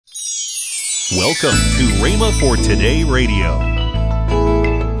Welcome to Rhema for Today Radio.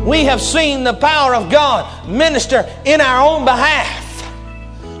 We have seen the power of God minister in our own behalf.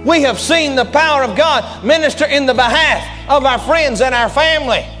 We have seen the power of God minister in the behalf of our friends and our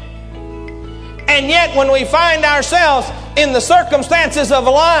family. And yet when we find ourselves in the circumstances of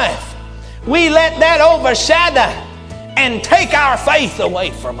life, we let that overshadow and take our faith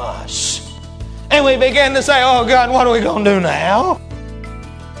away from us. And we begin to say, oh God, what are we going to do now?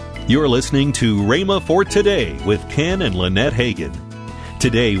 You're listening to Rhema for Today with Ken and Lynette Hagin.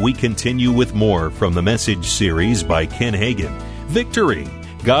 Today we continue with more from the message series by Ken Hagin, Victory,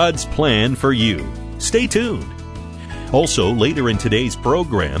 God's Plan for You. Stay tuned. Also, later in today's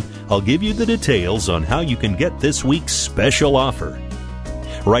program, I'll give you the details on how you can get this week's special offer.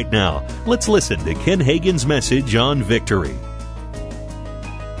 Right now, let's listen to Ken Hagin's message on victory.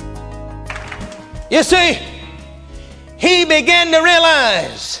 You see, he began to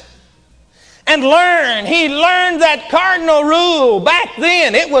realize and learn. He learned that cardinal rule back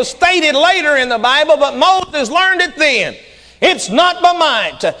then. It was stated later in the Bible, but Moses learned it then. It's not by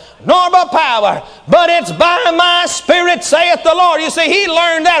might, nor by power, but it's by my Spirit, saith the Lord. You see, he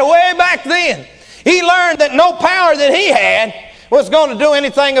learned that way back then. He learned that no power that he had was going to do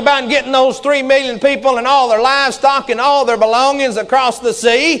anything about getting those 3 million people and all their livestock and all their belongings across the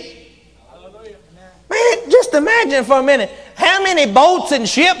sea. Man, just imagine for a minute how many boats and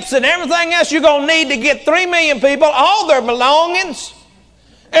ships and everything else you're going to need to get 3 million people, all their belongings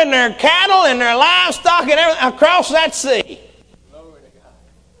and their cattle and their livestock and everything across that sea.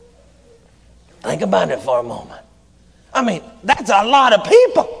 Think about it for a moment. I mean, that's a lot of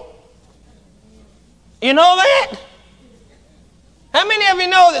people. You know that? How many of you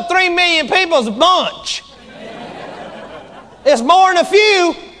know that 3 million people is a bunch? It's more than a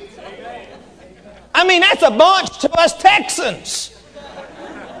few. I mean, that's a bunch to us Texans.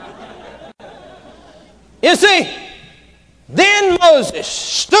 You see, then Moses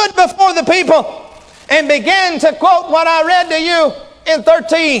stood before the people and began to quote what I read to you in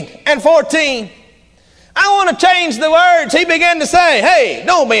 13 and 14. I want to change the words. He began to say, hey,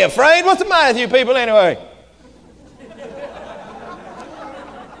 don't be afraid. What's the matter with you people anyway?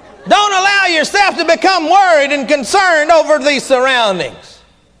 Don't allow yourself to become worried and concerned over these surroundings.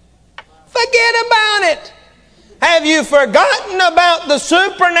 Forget about it. Have you forgotten about the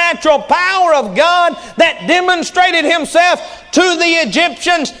supernatural power of God that demonstrated himself to the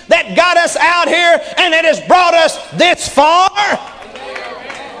Egyptians that got us out here and it has brought us this far?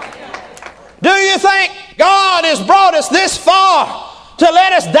 Do you think God has brought us this far to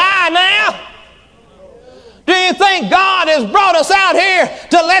let us die now? Do you think God has brought us out here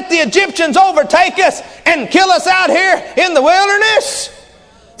to let the Egyptians overtake us and kill us out here in the wilderness?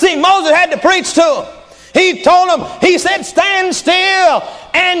 See, Moses had to preach to them. He told them, he said, stand still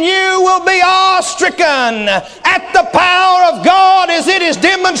and you will be awe-stricken at the power of God as it is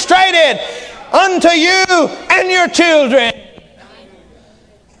demonstrated unto you and your children.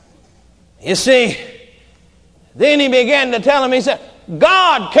 You see, then he began to tell them, he said,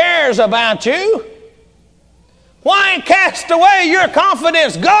 God cares about you. Why cast away your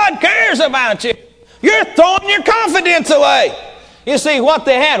confidence? God cares about you. You're throwing your confidence away. You see, what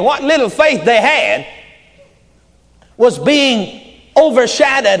they had, what little faith they had, was being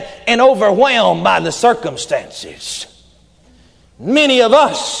overshadowed and overwhelmed by the circumstances. Many of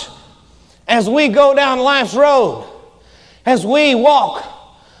us, as we go down life's road, as we walk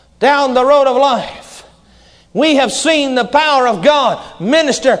down the road of life, we have seen the power of God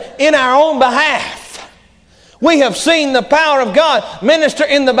minister in our own behalf. We have seen the power of God minister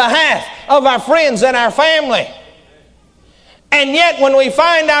in the behalf of our friends and our family. And yet when we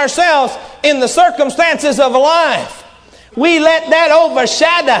find ourselves in the circumstances of life, we let that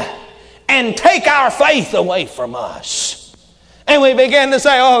overshadow and take our faith away from us. And we begin to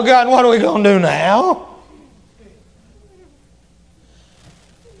say, oh God, what are we going to do now?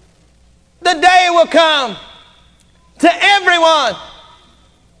 The day will come to everyone.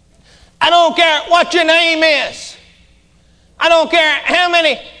 I don't care what your name is. I don't care how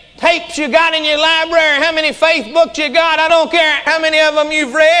many tapes you got in your library, how many faith books you got. I don't care how many of them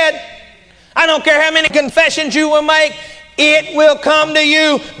you've read. I don't care how many confessions you will make. It will come to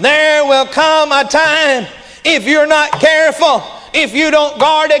you. There will come a time, if you're not careful, if you don't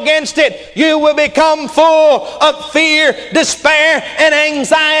guard against it, you will become full of fear, despair, and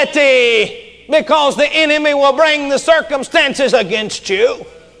anxiety, because the enemy will bring the circumstances against you.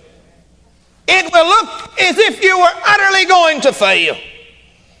 It will look as if you were utterly going to fail.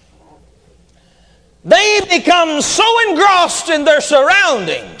 They become so engrossed in their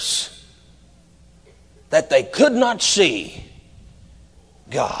surroundings that they could not see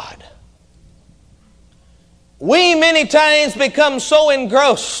God. We many times become so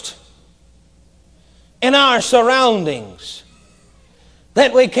engrossed in our surroundings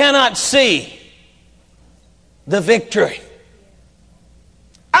that we cannot see the victory.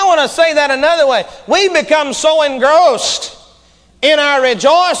 I want to say that another way. We become so engrossed in our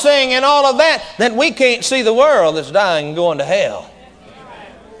rejoicing and all of that we can't see the world that's dying and going to hell.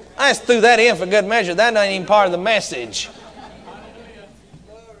 I just threw that in for good measure. That ain't even part of the message.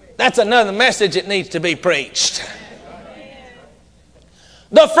 That's another message that needs to be preached.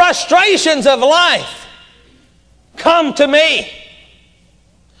 The frustrations of life come to me.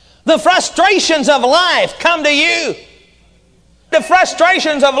 The frustrations of life come to you. The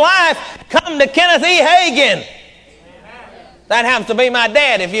frustrations of life come to Kenneth E. Hagin. That happens to be my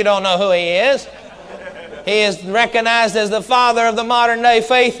dad if you don't know who he is. He is recognized as the father of the modern day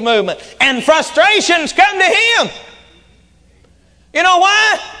faith movement. And frustrations come to him. You know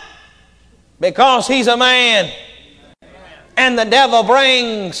why? Because he's a man. And the devil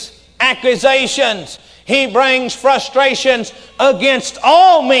brings accusations. He brings frustrations against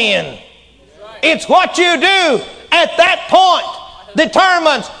all men. It's what you do at that point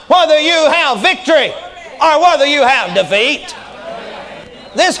determines whether you have victory or whether you have defeat.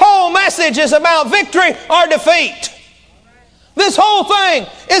 This whole message is about victory or defeat. This whole thing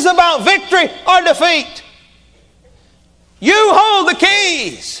is about victory or defeat. You hold the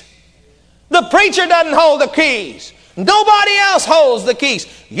keys. The preacher doesn't hold the keys. Nobody else holds the keys.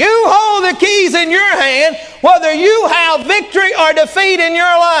 You hold the keys in your hand whether you have victory or defeat in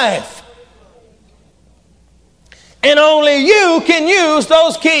your life. And only you can use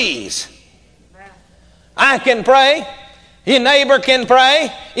those keys. I can pray. Your neighbor can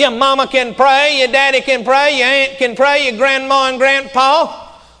pray. Your mama can pray. Your daddy can pray. Your aunt can pray. Your grandma and grandpa.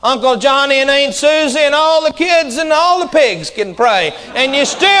 Uncle Johnny and Aunt Susie and all the kids and all the pigs can pray. And you're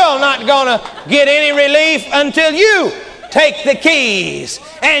still not going to get any relief until you take the keys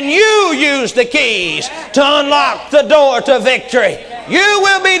and you use the keys to unlock the door to victory. You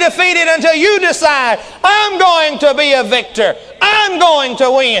will be defeated until you decide, I'm going to be a victor. I'm going to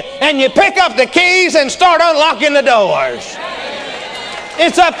win. And you pick up the keys and start unlocking the doors.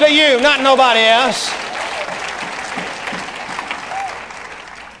 It's up to you, not nobody else.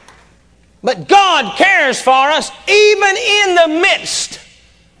 But God cares for us even in the midst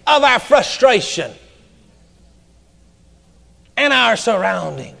of our frustration and our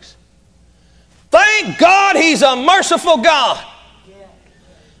surroundings. Thank God He's a merciful God.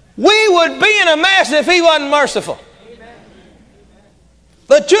 We would be in a mess if He wasn't merciful.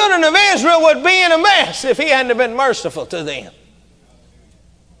 The children of Israel would be in a mess if He hadn't been merciful to them.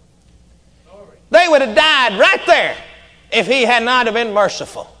 They would have died right there if He had not have been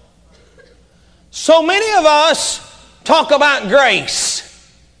merciful. So many of us talk about grace.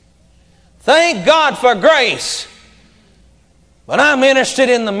 Thank God for grace. But I'm interested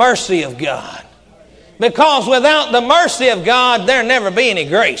in the mercy of God. Because without the mercy of God, there'll never be any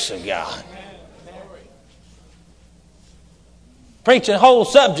grace of God. Preaching a whole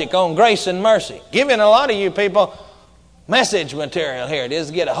subject on grace and mercy. Giving a lot of you people message material here. It is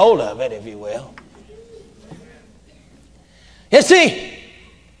to get a hold of it, if you will. You see,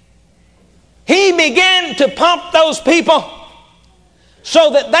 He began to pump those people so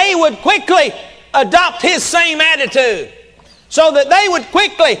that they would quickly adopt His same attitude. So that they would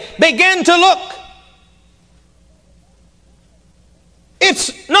quickly begin to look.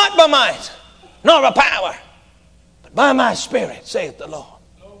 It's not by might, nor by power, but by my Spirit, saith the Lord.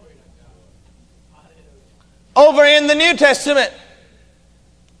 Over in the New Testament,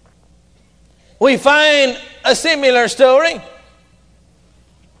 we find a similar story.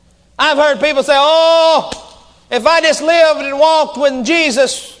 I've heard people say, oh, if I just lived and walked when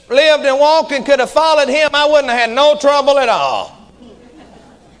Jesus lived and walked and could have followed Him, I wouldn't have had no trouble at all.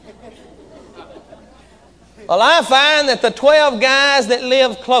 Well, I find that the 12 guys that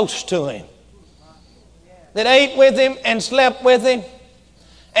lived close to Him, that ate with Him and slept with Him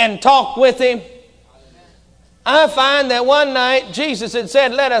and talked with Him, I find that one night Jesus had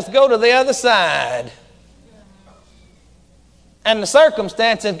said, let us go to the other side. And the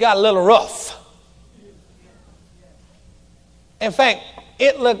circumstances got a little rough. In fact,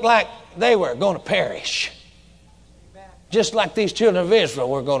 it looked like they were going to perish. Just like these children of Israel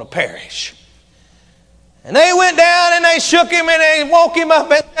were going to perish. And they went down and they shook Him and they woke Him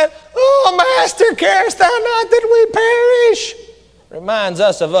up and said, oh, Master, carest thou not that we perish? Reminds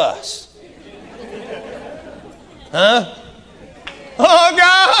us of us. Huh? Oh,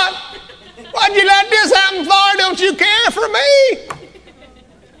 God, why'd you let this happen for? Don't you care for me?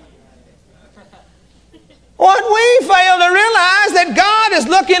 What we fail to realize that God is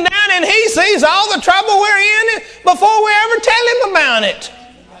looking down and He sees all the trouble we're in before we ever tell Him about it.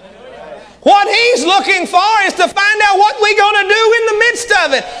 What He's looking for is to find out what we're going to do in the midst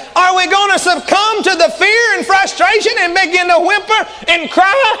of it. Are we going to succumb to the fear and frustration and begin to whimper and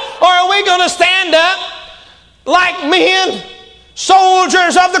cry? Or are we going to stand up like men,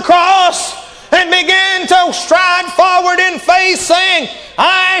 soldiers of the cross, and begin to stride forward in faith, saying,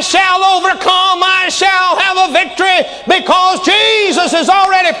 I shall overcome, I shall have a victory, because Jesus has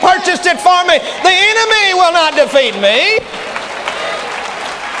already purchased it for me. The enemy will not defeat me.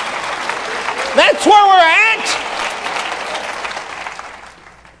 That's where we're at.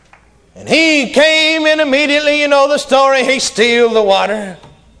 And He came, and immediately, you know the story, He stilled the water.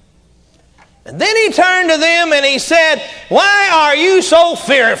 And then He turned to them and He said, why are you so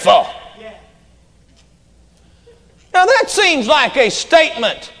fearful? Now that seems like a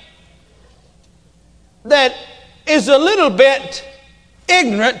statement that is a little bit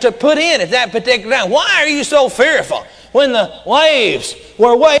ignorant to put in at that particular time. Why are you so fearful? When the waves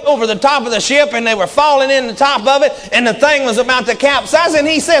were way over the top of the ship and they were falling in the top of it and the thing was about to capsize, and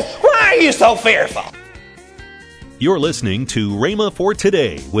He says, why are you so fearful? You're listening to Rhema for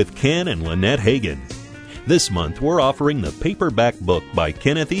Today with Ken and Lynette Hagin. This month we're offering the paperback book by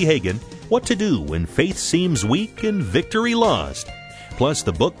Kenneth E. Hagin, What to Do When Faith Seems Weak and Victory Lost. Plus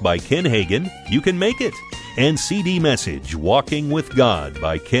the book by Ken Hagin, You Can Make It, and CD message, Walking with God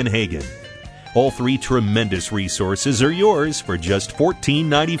by Ken Hagin. All three tremendous resources are yours for just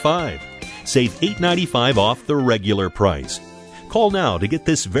 $14.95. Save $8.95 off the regular price. Call now to get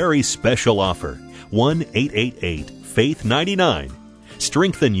this very special offer. 1-888-FAITH-99.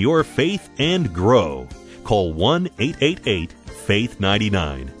 Strengthen your faith and grow. Call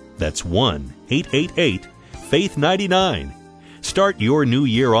 1-888-FAITH-99. That's 1-888-FAITH-99. Start your new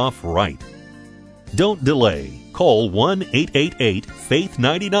year off right. Don't delay. Call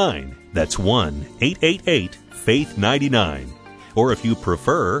 1-888-FAITH-99. That's 1-888-FAITH-99. Or if you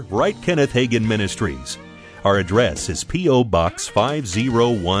prefer, write Kenneth Hagin Ministries. Our address is P.O. Box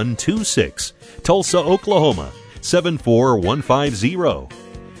 50126, Tulsa, Oklahoma, 74150.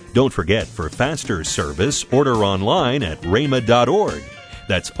 Don't forget, for faster service, order online at rhema.org.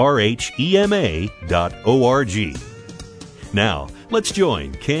 That's RHEMA.org. Now, let's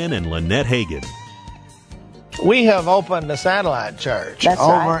join Ken and Lynette Hagin. We have opened a satellite church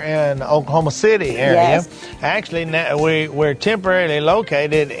in Oklahoma City area. Yes. Actually, we're temporarily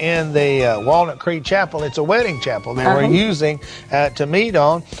located in the Walnut Creek Chapel. It's a wedding chapel that we're using to meet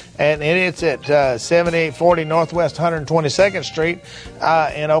on, and it's at 7840 Northwest 122nd Street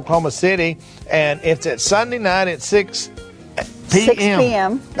in Oklahoma City, and it's at Sunday night at 6 p.m. 6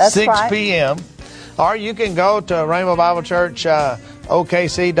 p.m. That's 6 right. p.m. Or you can go to Rhema Bible Church,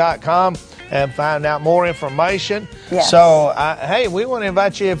 OKC.com, and find out more information. Yes. So, hey, we want to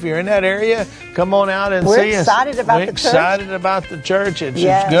invite you, if you're in that area, come on out and see us. We're excited about the church. We're excited about the church. It's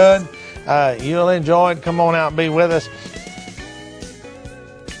Yes. good. You'll enjoy it. Come on out and be with us.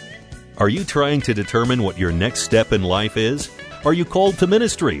 Are you trying to determine what your next step in life is? Are you called to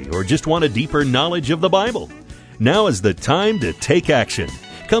ministry or just want a deeper knowledge of the Bible? Now is the time to take action.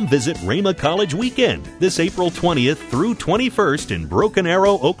 Come visit Rhema College Weekend this April 20th through 21st in Broken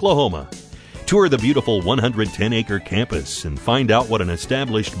Arrow, Oklahoma. Tour the beautiful 110-acre campus and find out what an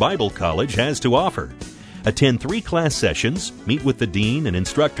established Bible college has to offer. Attend 3 class sessions, meet with the dean and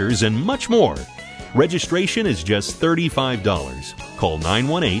instructors, and much more. Registration is just $35. Call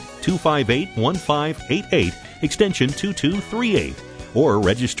 918-258-1588, extension 2238, or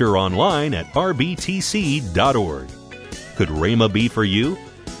register online at rbtc.org. Could Rhema be for you?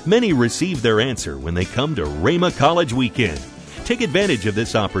 Many receive their answer when they come to Rhema College Weekend. Take advantage of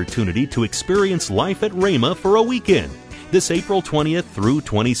this opportunity to experience life at Rhema for a weekend, this April 20th through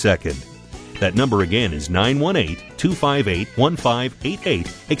 22nd. That number again is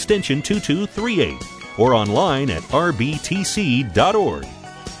 918-258-1588, extension 2238, or online at rbtc.org.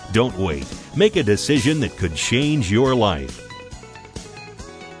 Don't wait. Make a decision that could change your life.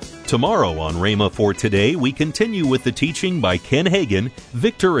 Tomorrow on Rhema for Today, we continue with the teaching by Ken Hagin,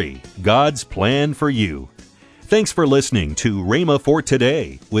 Victory, God's Plan for You. Thanks for listening to Rhema for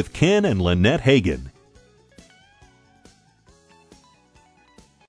Today with Ken and Lynette Hagin.